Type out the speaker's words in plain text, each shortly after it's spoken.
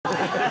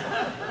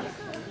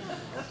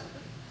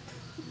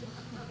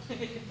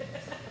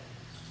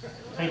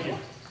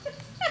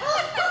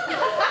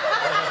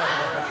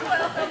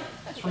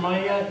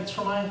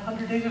my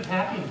 100 Days of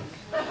Happiness.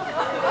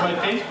 My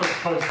Facebook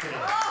post today.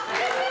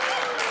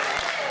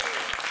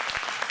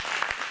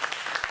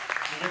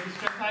 I get to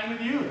spend time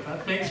with you.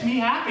 That makes me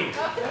happy.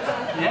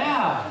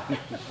 Yeah.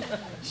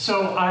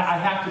 So I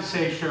have to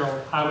say,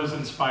 Cheryl, I was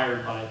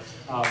inspired by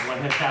what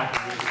has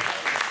happened with you.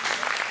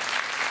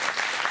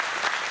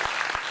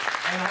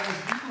 And I was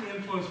deeply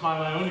influenced by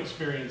my own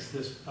experience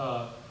this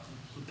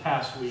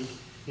past week,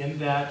 in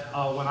that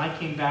when I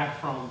came back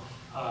from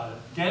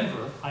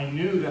Denver, I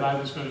knew that I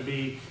was going to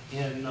be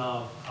in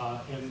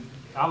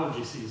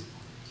allergy season.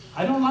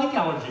 I don't like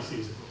allergy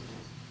season.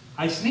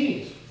 I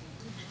sneeze.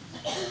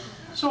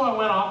 So I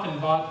went off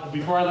and bought,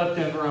 before I left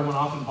Denver, I went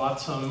off and bought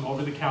some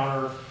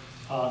over-the-counter,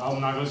 I'm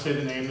not going to say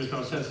the name, there's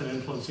no sense in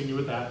influencing you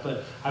with that,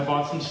 but I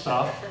bought some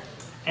stuff,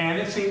 and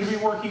it seemed to be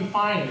working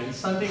fine. And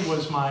Sunday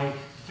was my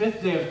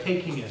 5th day of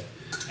taking it.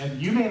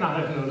 And you may not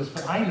have noticed,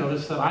 but I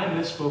noticed that I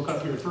misspoke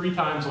up here 3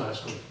 times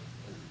last week.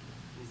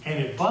 And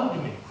it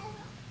bugged me.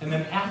 And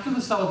then after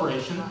the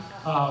celebration,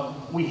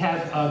 we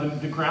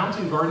had the Grounds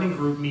and Gardening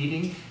Group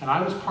meeting, and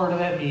I was part of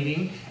that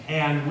meeting,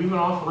 and we went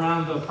off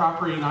around the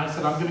property, and I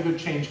said, I'm going to go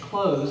change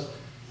clothes,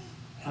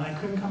 and I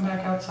couldn't come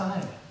back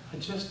outside. I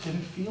just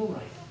didn't feel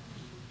right.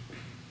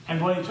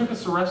 And when it took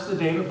us the rest of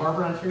the day, but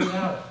Barbara and I figured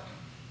out,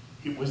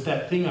 it was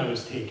that thing I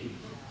was taking.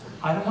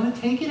 I don't want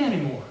to take it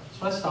anymore,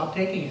 so I stopped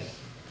taking it.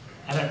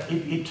 And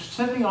it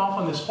set me off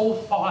on this whole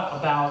thought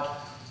about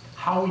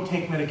how we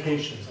take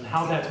medications and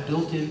how that's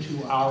built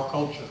into our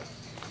culture.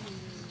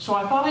 So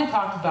I thought I'd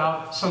talk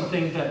about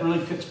something that really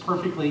fits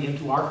perfectly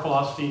into our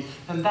philosophy,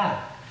 and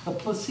that, the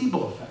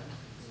placebo effect.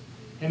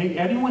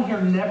 Anyone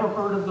here never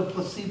heard of the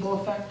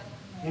placebo effect?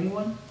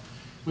 Anyone?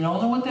 We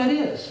all know what that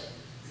is,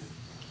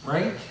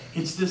 right?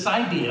 It's this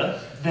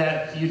idea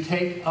that you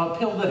take a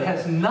pill that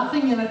has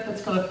nothing in it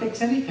that's going to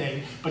fix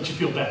anything, but you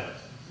feel better,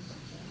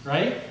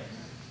 right?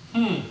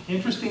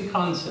 Interesting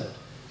concept.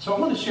 So I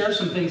want to share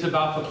some things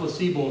about the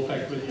placebo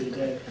effect with you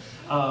today,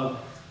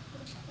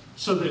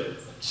 so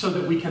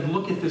that we can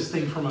look at this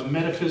thing from a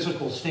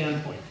metaphysical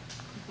standpoint.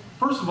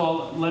 First of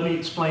all, let me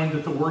explain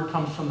that the word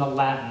comes from the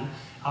Latin.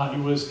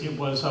 It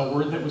was a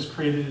word that was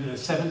created in the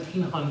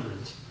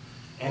 1700s,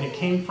 and it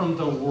came from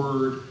the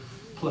word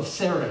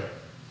placere,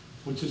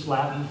 which is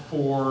Latin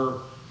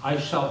for I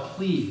shall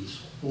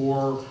please,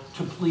 or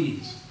to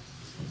please.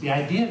 The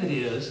idea of it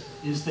is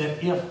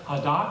that if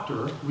a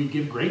doctor we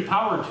give great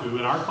power to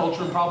in our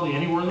culture and probably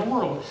anywhere in the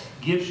world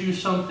gives you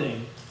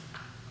something,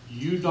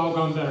 you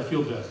doggone better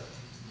feel better,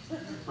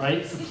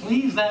 right? To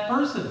please that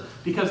person,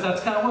 because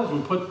that's kind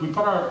of what we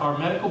put our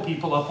medical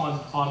people up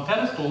on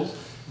pedestals.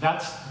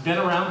 That's been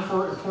around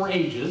for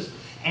ages,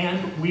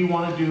 and we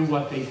want to do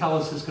what they tell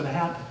us is going to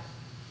happen.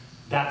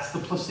 That's the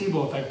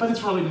placebo effect, but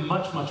it's really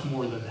much, much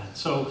more than that.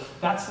 So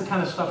that's the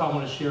kind of stuff I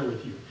want to share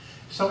with you.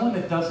 Someone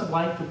that doesn't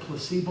like the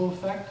placebo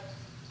effect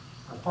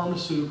are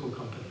pharmaceutical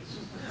companies.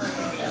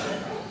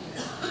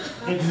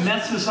 It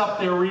messes up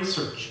their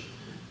research.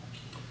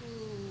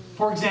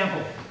 For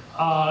example,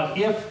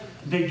 if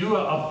they do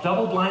a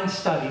double-blind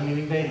study,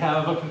 meaning they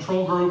have a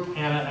control group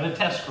and a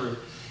test group,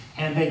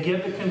 and they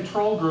give the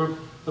control group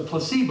the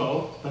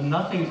placebo, the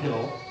nothing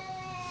pill,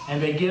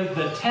 and they give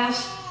the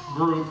test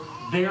group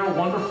their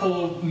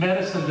wonderful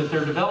medicine that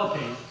they're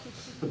developing,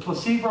 the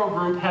placebo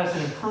group has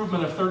an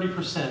improvement of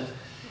 30%,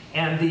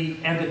 and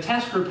the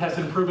test group has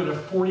an improvement of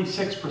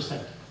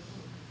 46%.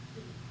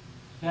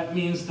 That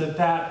means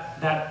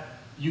that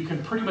you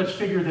can pretty much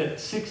figure that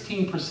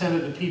 16%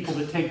 of the people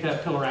that take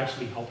that pill are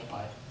actually helped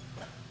by it.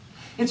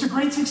 It's a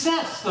great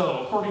success, though,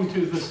 according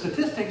to the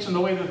statistics and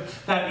the way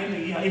that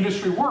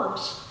industry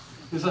works,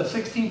 is that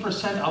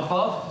 16%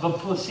 above the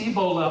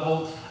placebo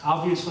level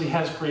obviously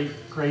has great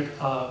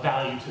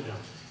value to them,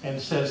 and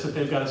says that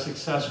they've got a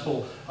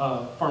successful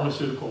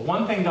pharmaceutical.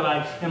 One thing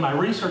that in my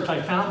research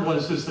I found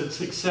is that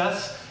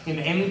success in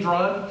any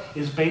drug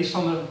is based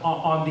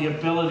on the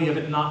ability of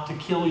it not to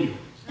kill you.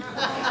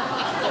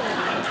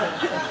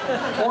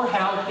 Or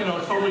have,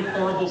 totally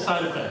horrible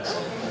side effects.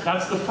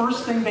 That's the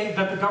first thing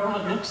that the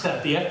government looks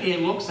at, the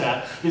FDA looks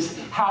at, is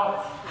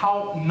how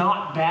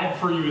not bad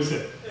for you is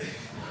it.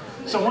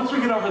 So once we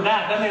get over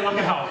that, then they look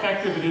at how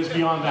effective it is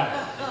beyond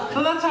that.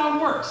 So that's how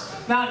it works.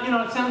 Now,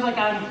 it sounds like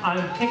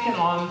I'm picking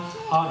on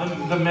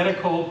the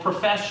medical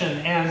profession,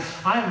 and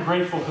I am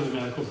grateful for the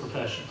medical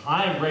profession.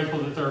 I am grateful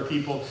that there are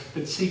people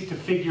that seek to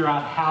figure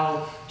out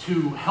how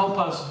to help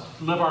us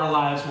live our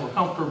lives more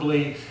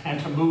comfortably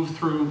and to move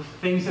through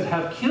things that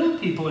have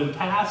killed people in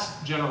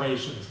past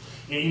generations.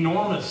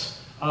 Enormous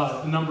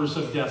numbers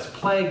of deaths,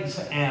 plagues,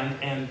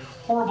 and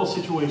horrible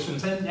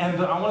situations. And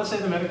I want to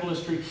say the medical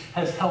industry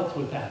has helped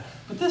with that.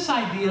 But this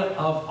idea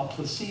of a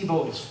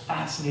placebo is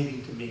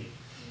fascinating to me.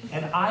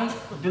 And I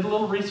did a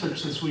little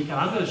research this week, and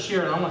I'm going to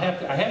share it.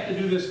 I have to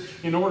do this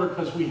in order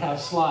because we have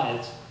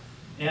slides.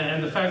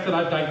 And the fact that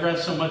I've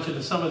digressed so much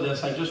into some of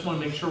this, I just want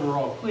to make sure we're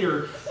all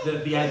clear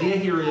that the idea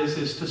here is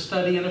to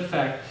study an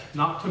effect,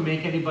 not to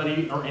make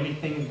anybody or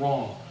anything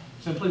wrong.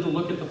 Simply to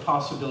look at the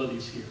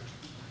possibilities here.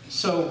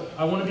 So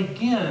I want to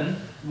begin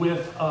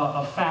with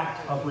a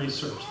fact of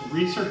research. The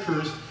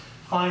researchers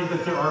find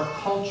that there are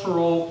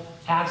cultural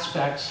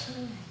aspects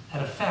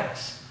and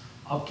effects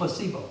of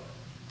placebo.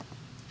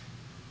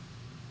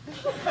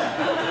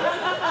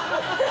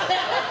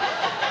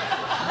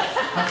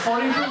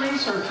 According to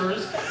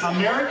researchers,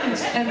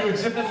 Americans tend to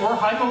exhibit more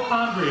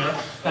hypochondria,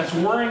 that's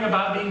worrying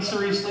about being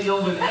seriously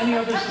ill, than any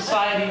other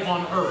society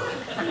on earth.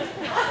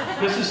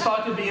 This is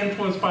thought to be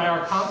influenced by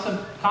our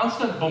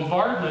constant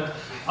bombardment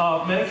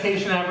of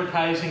medication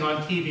advertising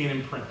on TV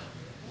and in print.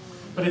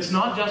 But it's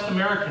not just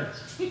Americans.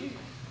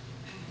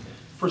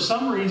 For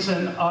some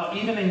reason,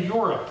 even in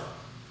Europe,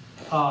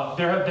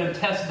 there have been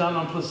tests done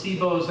on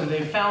placebos, and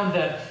they found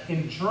that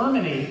in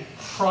Germany,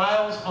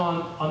 trials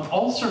on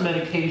ulcer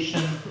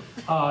medication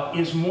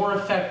is more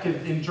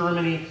effective in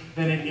Germany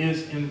than it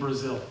is in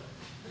Brazil.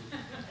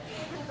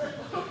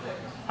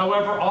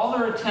 However, all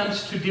their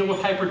attempts to deal with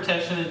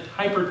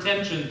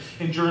hypertension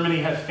in Germany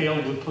have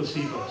failed with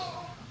placebos.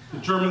 The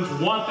Germans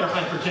want their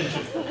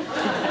hypertension, and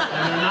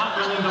they're not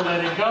willing to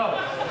let it go.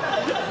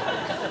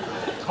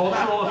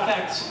 Cultural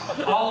effects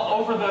all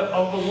over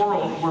the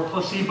world where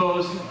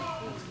placebos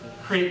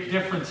create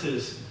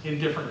differences in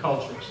different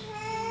cultures.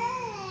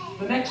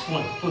 The next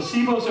one,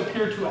 placebos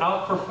appear to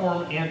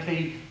outperform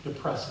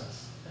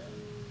antidepressants.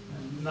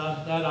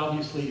 Now, that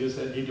obviously is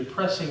a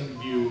depressing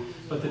view,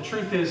 but the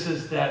truth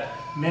is that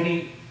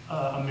many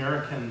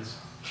Americans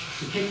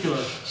in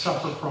particular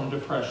suffer from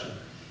depression,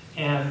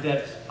 and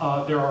that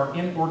there are an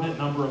inordinate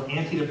number of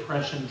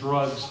antidepressant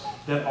drugs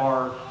that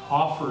are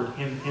offered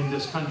in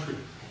this country.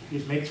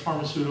 It makes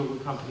pharmaceutical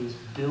companies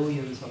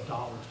billions of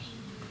dollars.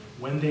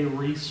 When they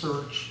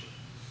research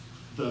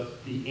the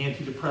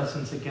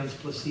antidepressants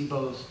against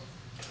placebos,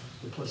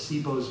 the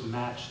placebos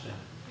match them.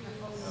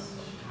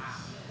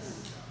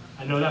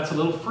 I know that's a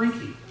little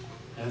freaky,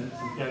 and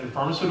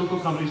pharmaceutical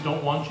companies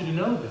don't want you to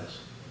know this.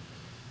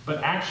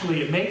 But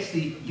actually, it makes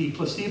the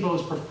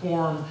placebos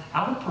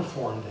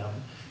outperform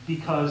them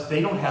because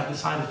they don't have the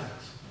side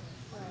effects.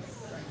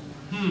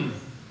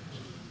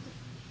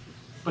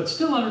 But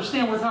still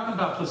understand, we're talking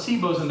about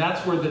placebos, and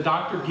that's where the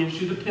doctor gives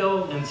you the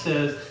pill and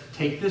says,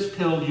 take this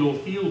pill, you'll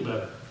feel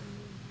better.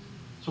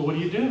 So what do?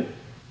 You do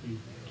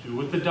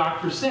what the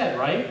doctor said,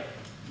 right?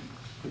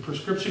 The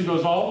prescription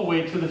goes all the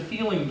way to the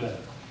feeling better.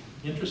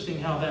 Interesting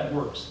how that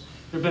works.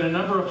 There have been a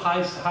number of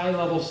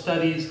high-level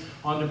studies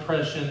on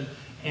depression,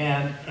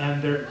 and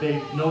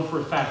they know for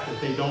a fact that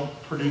they don't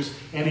produce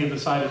any of the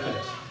side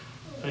effects,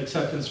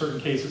 except in certain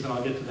cases, and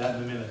I'll get to that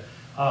in a minute.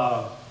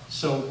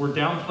 So we're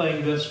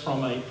downplaying this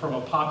from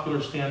a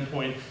popular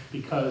standpoint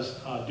because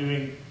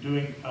doing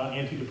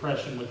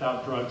antidepressant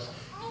without drugs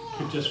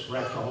could just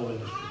wreck the whole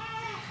industry.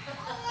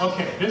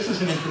 Okay, this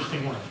is an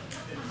interesting one.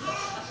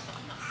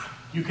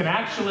 You can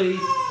actually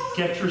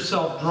get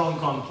yourself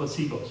drunk on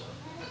placebos.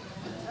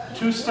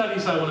 Two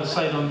studies I want to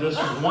cite on this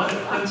one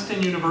at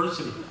Princeton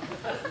University,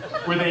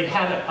 where they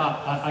had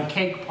a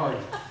cake party.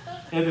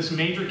 They had this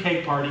major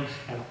cake party,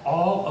 and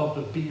all of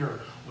the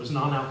beer was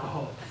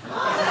non-alcoholic.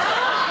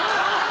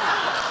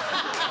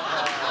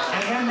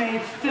 And then they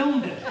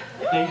filmed it.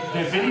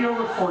 They video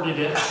recorded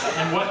it,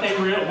 and what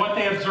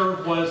they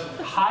observed was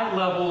high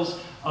levels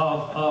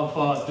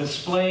of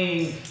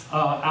displaying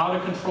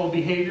out-of-control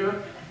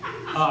behavior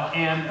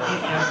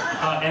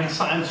and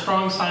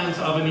strong signs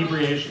of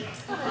inebriation.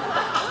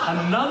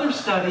 Another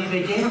study,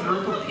 they gave a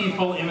group of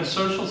people in a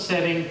social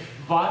setting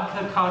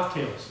vodka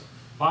cocktails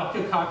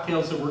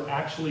that were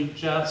actually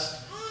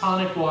just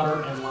tonic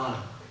water and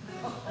lime.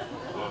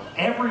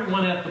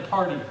 Everyone at the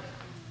party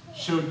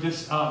showed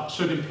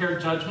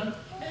impaired judgment.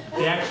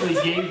 They actually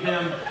gave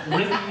them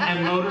written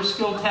and motor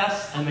skill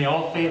tests, and they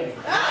all failed.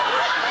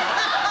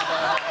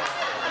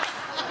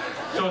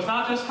 So it's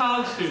not just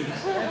college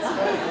students.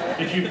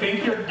 If you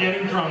think you're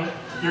getting drunk,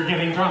 you're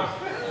getting drunk.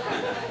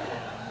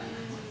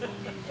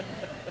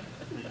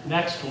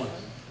 Next one.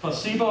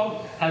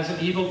 Placebo has an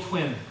evil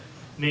twin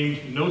named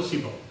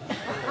nocebo.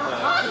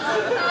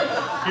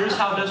 Here's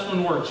how this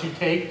one works. You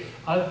take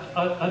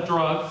a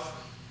drug,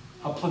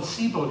 a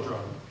placebo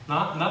drug,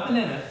 nothing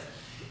in it,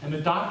 and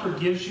the doctor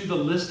gives you the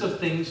list of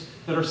things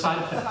that are side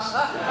effects.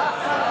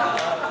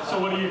 So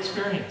what do you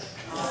experience?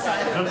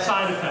 The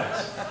side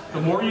effects.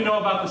 The more you know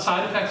about the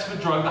side effects of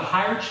a drug, the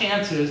higher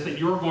chance is that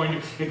you're going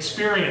to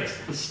experience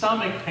the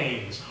stomach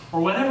pains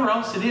or whatever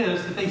else it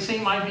is that they say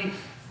might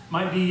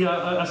be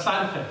a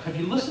side effect. Have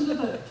you listened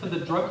to the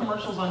drug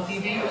commercials on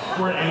TV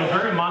where in a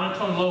very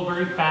monotone, low,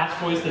 very fast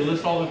voice they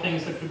list all the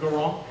things that could go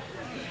wrong?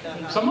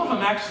 Some of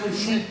them actually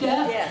see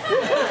death.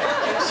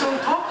 Yes. So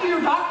talk to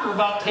your doctor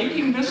about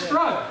taking this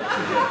drug.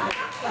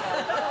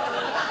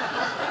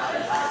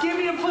 Give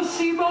me a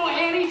placebo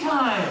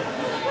anytime.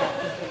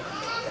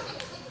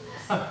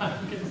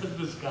 Get rid of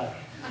this guy.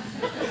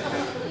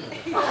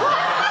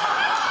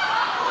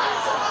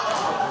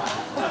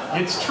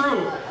 It's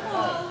true.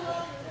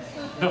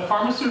 The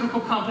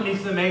pharmaceutical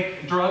companies that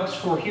make drugs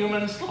for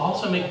humans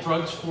also make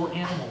drugs for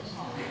animals.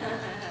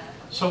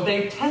 So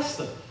they test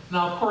them.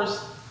 Now, of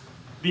course,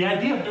 the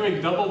idea of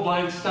doing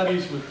double-blind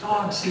studies with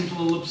dogs seems a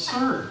little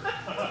absurd.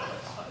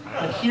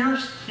 But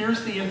here's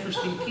the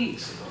interesting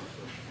piece.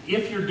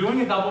 If you're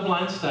doing a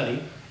double-blind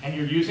study and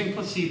you're using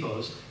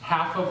placebos,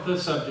 half of the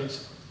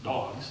subjects,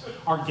 dogs,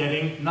 are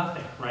getting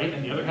nothing, right?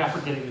 And the other half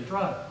are getting the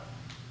drug.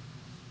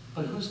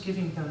 But who's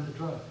giving them the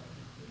drug?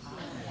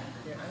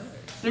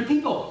 They're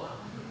people.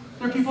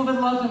 They're people that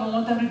love them and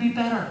want them to be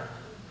better.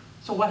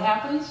 So what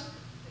happens?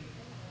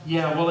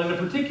 Yeah, well, in a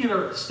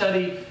particular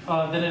study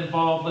that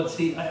involved, let's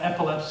see,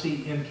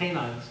 epilepsy in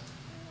canines,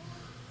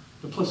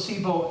 the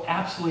placebo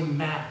absolutely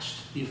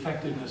matched the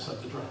effectiveness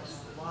of the drugs.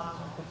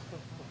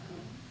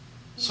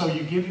 So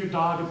you give your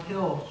dog a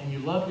pill, and you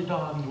love your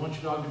dog, and you want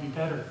your dog to be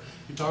better.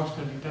 Your dog's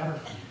going to be better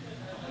for you.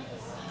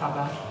 How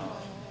about it?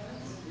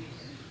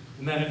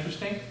 Isn't that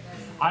interesting?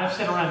 I've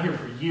said around here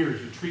for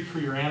years, you treat for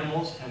your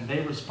animals, and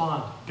they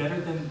respond better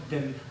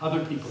than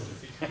other people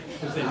do,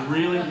 because they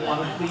really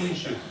want to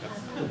please you.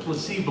 The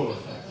placebo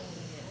effect.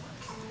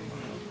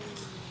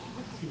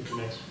 Let's see what the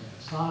next one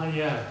is. Ah,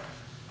 yeah.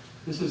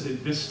 This was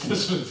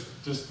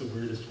just the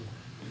weirdest one.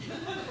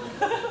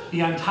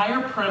 The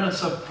entire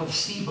premise of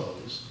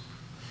placebos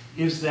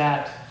is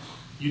that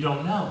you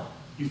don't know.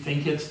 You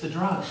think it's the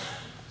drug.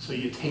 So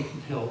you take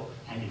the pill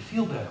and you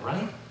feel better,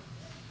 right?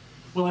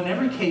 Well, in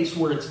every case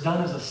where it's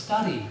done as a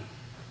study,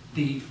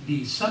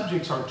 the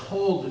subjects are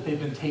told that they've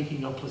been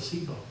taking a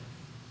placebo.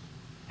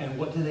 And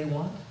what do they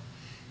want?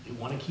 They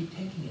want to keep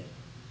taking it.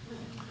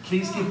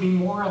 Please give me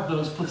more of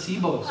those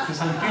placebos, because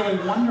I'm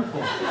feeling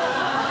wonderful.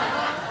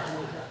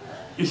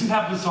 Isn't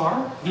that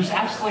bizarre? There's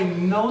absolutely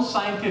no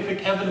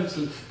scientific evidence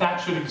that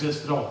should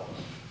exist at all,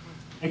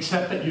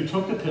 except that you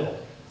took the pill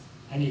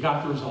and you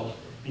got the result,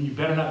 and you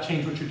better not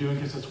change what you're doing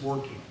because it's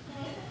working.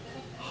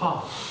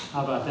 How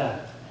about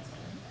that?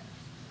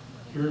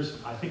 Here's,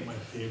 I think, my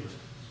favorite.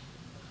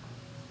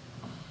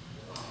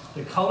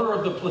 The color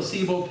of the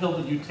placebo pill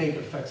that you take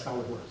affects how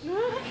it works.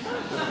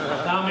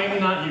 Now, maybe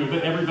not you,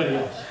 but everybody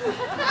else.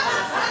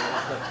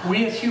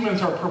 We as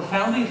humans are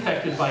profoundly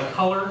affected by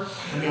color,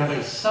 and we have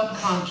a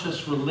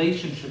subconscious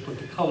relationship with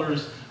the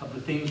colors of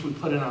the things we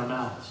put in our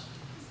mouths.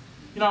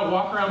 You know, I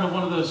walk around with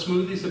one of those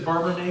smoothies that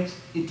Barbara makes.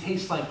 It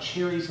tastes like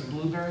cherries and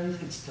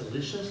blueberries. It's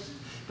delicious,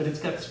 but it's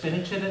got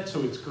spinach in it,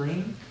 so it's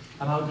green.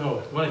 And I'll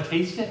go, want to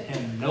taste it?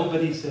 And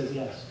nobody says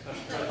yes,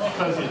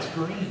 because it's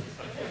green.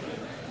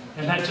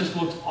 And that just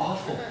looks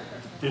awful.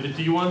 Did it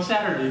to you on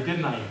Saturday,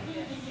 didn't I?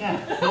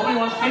 Yeah, nobody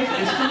wants to taste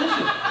it. It's delicious.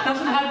 It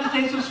doesn't have the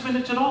taste of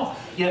spinach at all.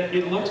 Yet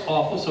it looks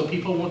awful, so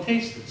people won't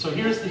taste it. So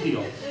here's the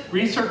deal.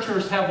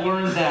 Researchers have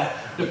learned that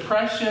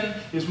depression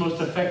is most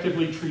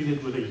effectively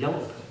treated with a yellow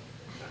pill.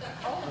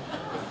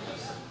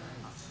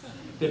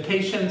 The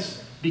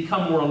patients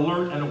become more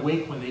alert and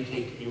awake when they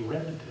take a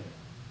red pill.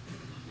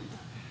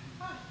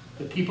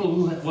 The people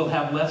who will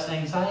have less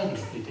anxiety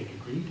if they take a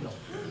green pill.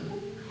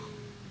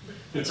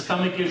 That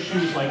stomach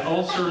issues like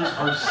ulcers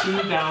are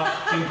soothed out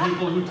in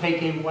people who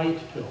take a white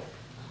pill.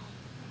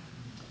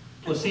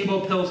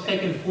 Placebo pills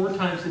taken 4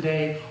 times a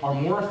day are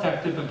more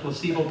effective than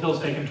placebo pills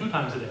taken 2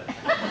 times a day.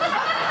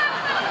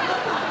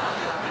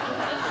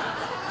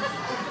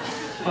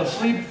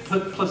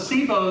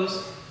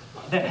 Placebos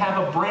that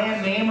have a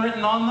brand name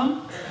written on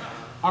them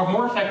are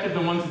more effective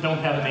than ones that don't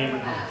have a name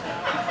written on them.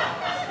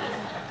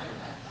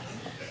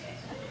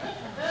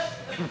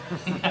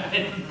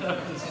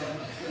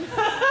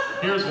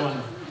 Here's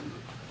one.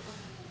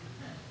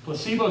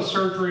 Placebo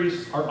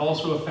surgeries are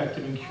also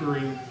effective in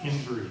curing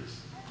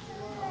injuries.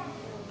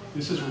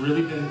 This has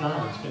really been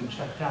done. It's been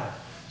checked out.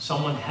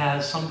 Someone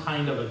has some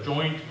kind of a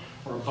joint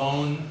or a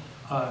bone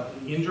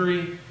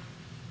injury.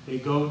 They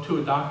go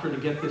to a doctor to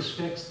get this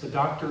fixed. The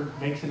doctor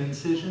makes an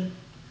incision,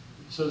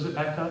 sews it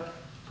back up.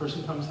 The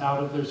person comes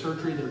out of their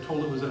surgery. They're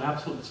told it was an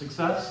absolute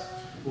success.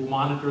 We'll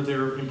monitor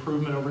their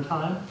improvement over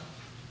time.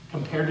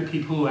 Compared to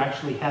people who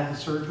actually had the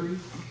surgery,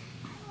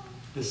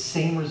 the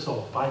same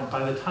result. By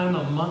the time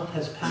a month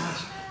has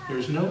passed,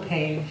 there's no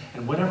pain,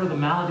 and whatever the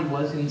malady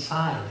was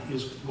inside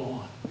is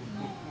gone.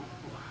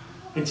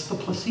 It's the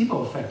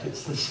placebo effect.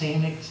 It's the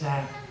same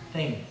exact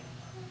thing.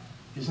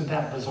 Isn't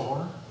that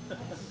bizarre?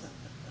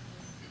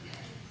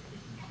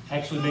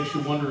 Actually makes you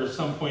wonder at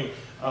some point,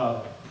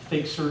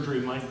 fake surgery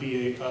might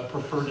be a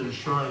preferred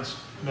insurance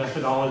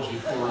methodology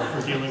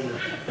for dealing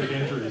with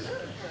injuries.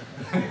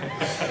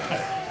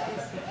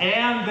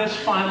 And this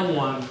final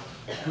one,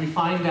 we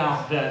find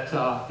out that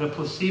the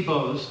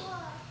placebos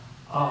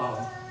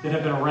that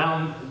have been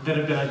around, that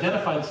have been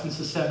identified since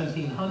the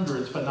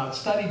 1700s, but not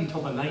studied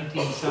until the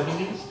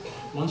 1970s,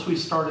 once we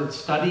started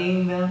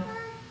studying them,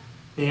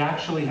 they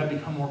actually have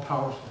become more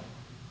powerful.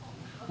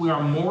 We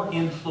are more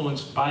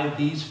influenced by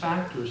these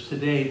factors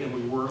today than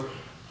we were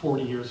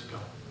 40 years ago.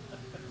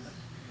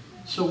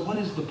 So what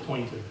is the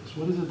point of this?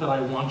 What is it that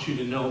I want you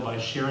to know by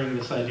sharing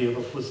this idea of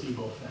a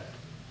placebo effect?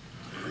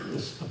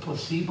 The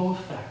placebo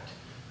effect,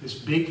 this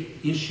big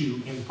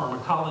issue in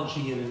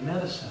pharmacology and in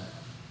medicine,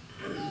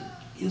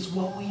 is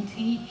what we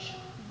teach.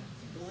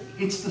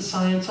 It's the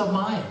science of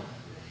mind.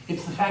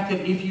 It's the fact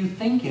that if you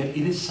think it,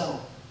 it is so.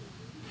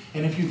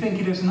 And if you think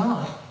it is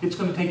not, it's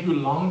going to take you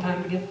a long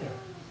time to get there.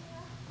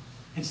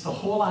 It's the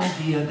whole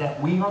idea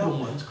that we are the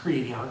ones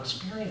creating our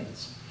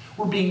experience.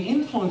 We're being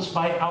influenced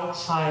by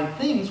outside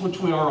things, which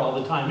we are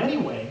all the time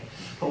anyway,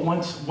 But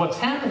what's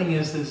happening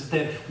is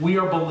that we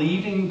are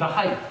believing the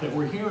hype that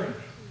we're hearing.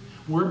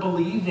 We're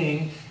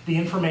believing the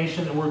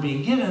information that we're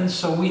being given,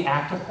 so we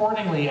act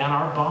accordingly, and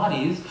our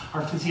bodies,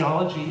 our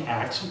physiology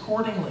acts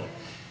accordingly.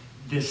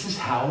 This is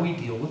how we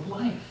deal with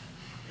life.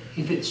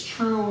 If it's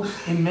true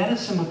in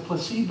medicine with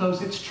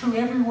placebos, it's true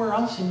everywhere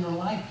else in your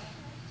life.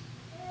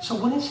 So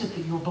what is it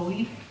that you're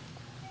believing?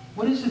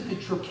 What is it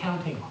that you're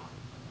counting on?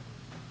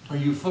 Are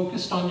you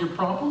focused on your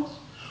problems?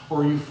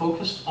 Or are you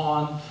focused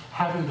on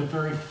having the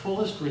very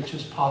fullest,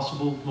 richest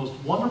possible, most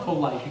wonderful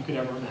life you could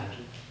ever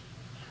imagine?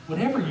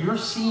 Whatever you're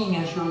seeing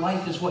as your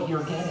life is what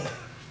you're getting.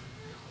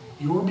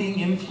 You're being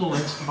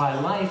influenced by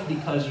life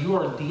because you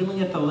are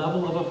dealing at the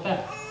level of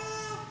effect.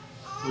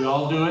 We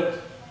all do it.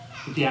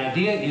 But the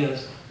idea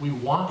is we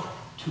want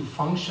to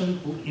function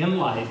in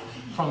life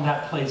from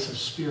that place of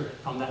spirit,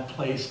 from that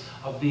place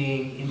of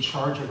being in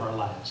charge of our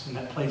lives, in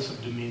that place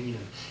of dominion,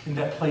 in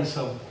that place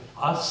of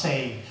us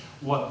saying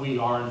what we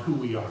are and who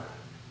we are.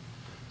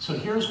 So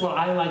here's what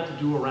I like to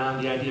do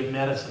around the idea of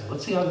medicine.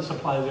 Let's see how this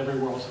applies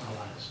everywhere else in our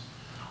lives.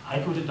 I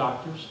go to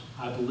doctors.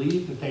 I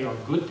believe that they are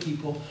good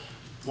people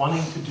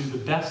wanting to do the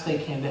best they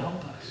can to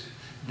help us.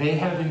 They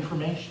have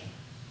information,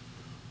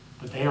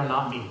 but they are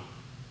not me.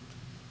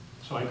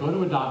 So I go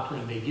to a doctor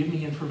and they give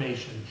me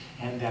information,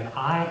 and then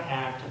I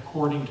act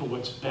according to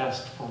what's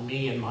best for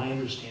me and my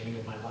understanding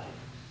of my life.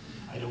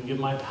 I don't give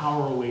my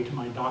power away to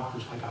my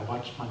doctors like I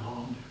watched my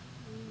mom do.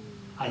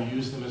 I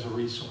use them as a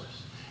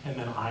resource, and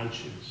then I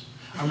choose.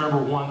 I remember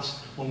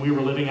once when we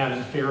were living out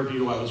in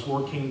Fairview, I was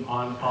working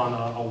on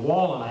a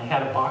wall, and I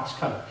had a box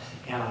cutter,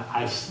 and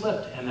I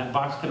slipped, and that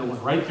box cutter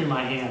went right through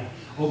my hand,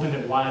 opened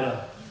it wide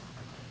up.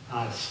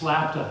 I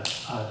slapped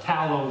a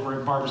towel over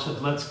it. Barbara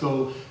said, let's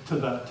go to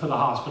the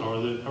hospital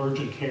or the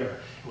urgent care.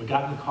 And we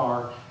got in the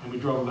car and we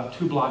drove about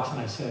 2 blocks, and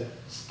I said,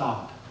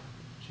 stop.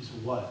 She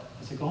said, what?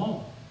 I said, go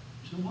home.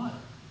 She said, what?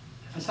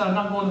 I said, I'm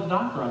not going to the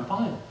doctor, I'm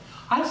fine.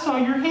 I saw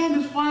your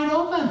hand is wide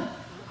open.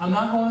 I'm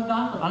not going to the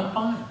doctor, I'm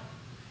fine.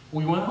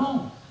 We went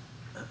home.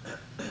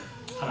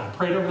 And I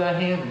prayed over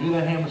that hand and knew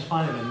that hand was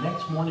fine. And the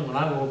next morning when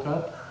I woke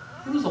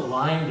up, there was a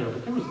line there,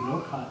 but there was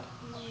no cut.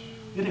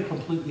 It had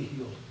completely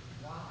healed.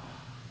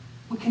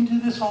 We can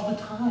do this all the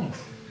time.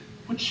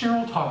 What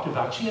Cheryl talked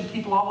about, she had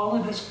people all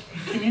over this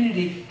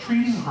community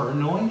treating her,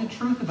 knowing the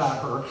truth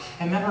about her,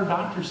 and then her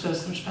doctor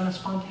says there's been a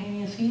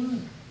spontaneous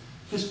healing.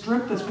 This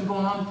drip that's been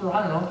going on for,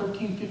 I don't know,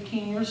 13,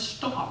 15 years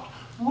stopped.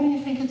 What do you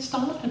think it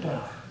stopped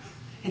about?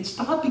 It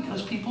stopped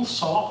because people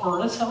saw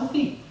her as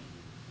healthy.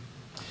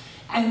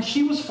 And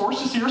she was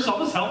forced to see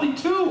herself as healthy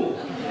too.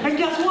 And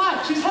guess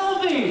what? She's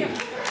healthy.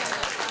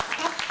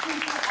 That's true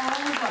for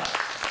all of us.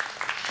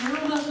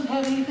 Cheryl doesn't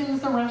have anything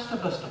that the rest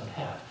of us don't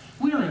have.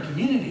 We are in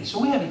community, so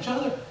we have each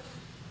other.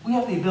 We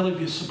have the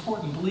ability to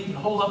support and believe and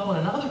hold up one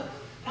another.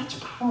 That's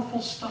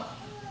powerful stuff.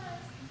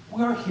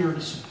 We are here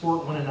to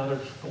support one another,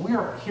 but we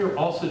are here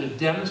also to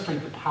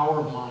demonstrate the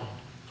power of mind.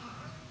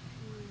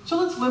 So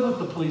let's live with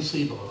the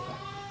placebo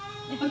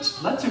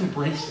effect. Let's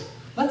embrace it.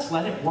 Let's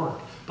let it work.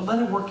 But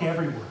let it work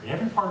everywhere, in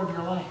every part of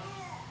your life.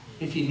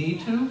 If you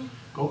need to,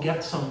 go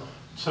get some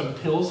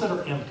pills that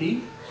are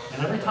empty,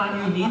 and every time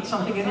you need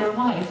something in your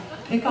life,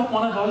 pick up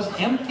one of those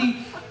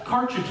empty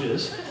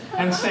cartridges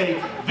and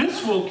say,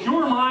 this will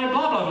cure my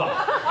blah, blah,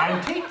 blah,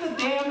 and take the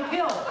damn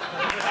pill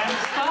and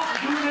stop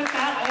doing it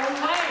that old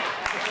way.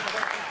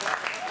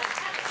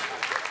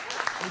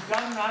 It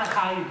doesn't matter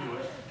how you do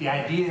it. The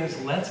idea is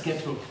let's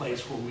get to a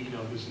place where we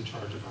know who's in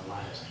charge of our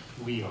lives.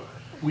 We are.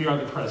 We are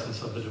the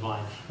presence of the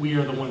divine. We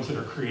are the ones that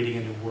are creating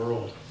a new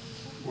world.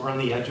 We're on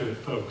the edge of it,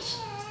 folks.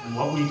 And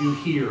what we do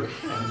here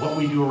and what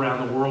we do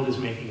around the world is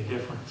making a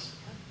difference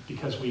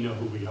because we know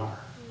who we are.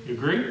 You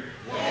agree?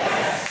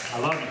 Yes. I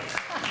love you.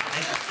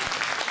 Thank you.